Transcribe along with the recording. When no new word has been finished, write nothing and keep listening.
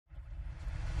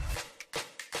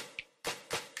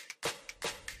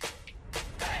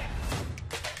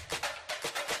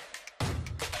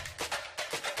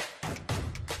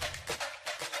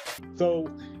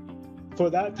So for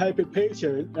that type of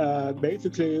patient,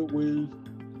 basically we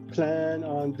plan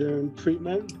on doing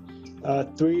treatment,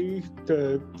 3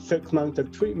 to 6 months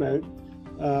of treatment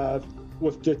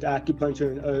with just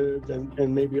acupuncture and herbs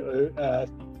and maybe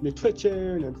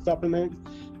nutrition and supplements.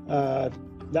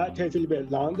 That takes a little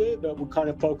bit longer, but we kind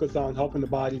of focus on helping the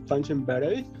body function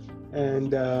better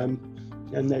and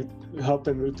they help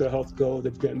them reach their health goals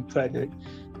of getting pregnant.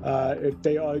 If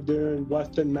they are doing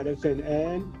Western medicine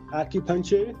and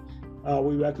acupuncture,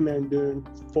 we recommend doing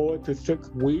 4 to 6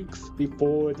 weeks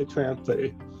before the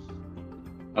transfer.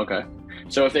 Okay.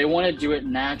 So if they want to do it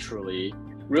naturally,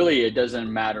 really it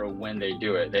doesn't matter when they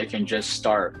do it. They can just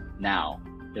start now.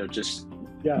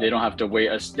 They don't have to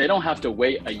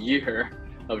wait a year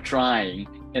of trying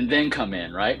and then come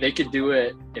in, right? They could do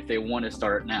it if they want to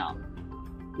start now.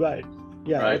 Right.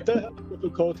 Yeah. Right? If they have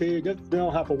difficulty, they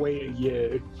don't have to wait a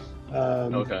year.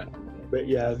 Okay. But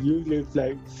yeah, usually it's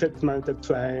like 6 months of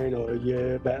trying or a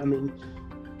year. But I mean,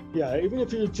 yeah, even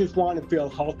if you just want to feel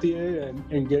healthier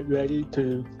and get ready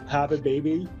to have a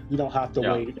baby, you don't have to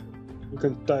wait. You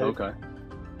can start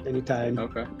anytime.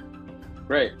 Okay.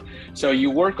 Great. So you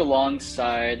work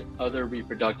alongside other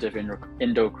reproductive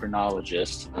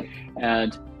endocrinologists,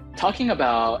 and talking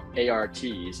about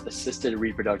ARTs, assisted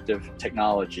reproductive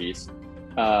technologies,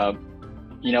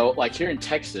 like here in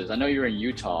Texas, I know you're in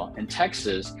Utah. In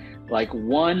Texas, like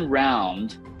one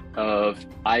round of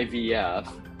IVF,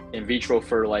 in vitro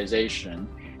fertilization,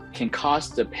 can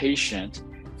cost the patient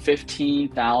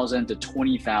 $15,000 to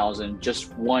 $20,000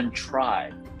 just one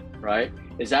try, right?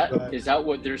 Is that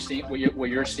what they're seeing? What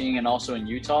you're seeing, and also in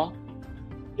Utah?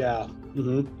 Yeah.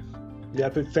 Mm-hmm. Yeah,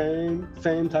 the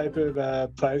same type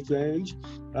of price range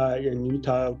in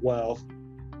Utah as well.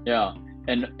 Yeah,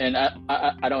 and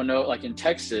I don't know. Like in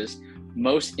Texas,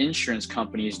 most insurance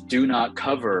companies do not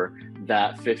cover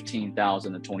that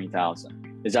 $15,000 to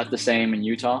 $20,000. Is that the same in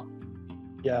Utah?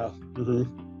 Yeah. Mm-hmm.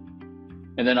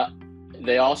 And then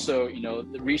they also,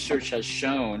 the research has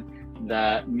shown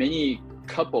that many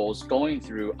couples going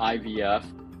through IVF,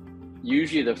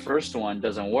 usually the first one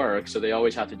doesn't work, so they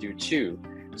always have to do 2.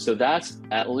 So that's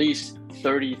at least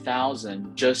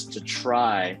 $30,000 just to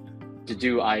try to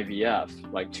do IVF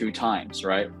like 2 times,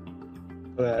 right?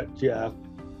 Yeah.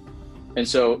 And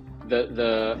so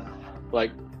the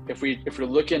if we're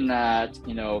looking at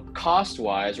cost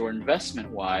wise or investment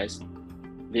wise,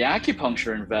 the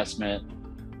acupuncture investment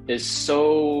is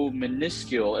so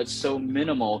minuscule, it's so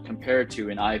minimal compared to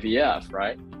an IVF,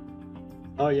 right?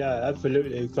 Oh yeah,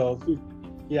 absolutely. So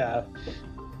yeah,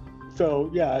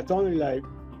 it's only like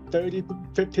 15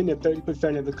 to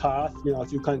 30% of the cost, so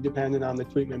you kind of depending on the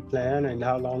treatment plan and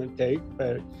how long it takes,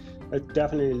 but it's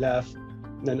definitely less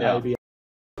than IVF.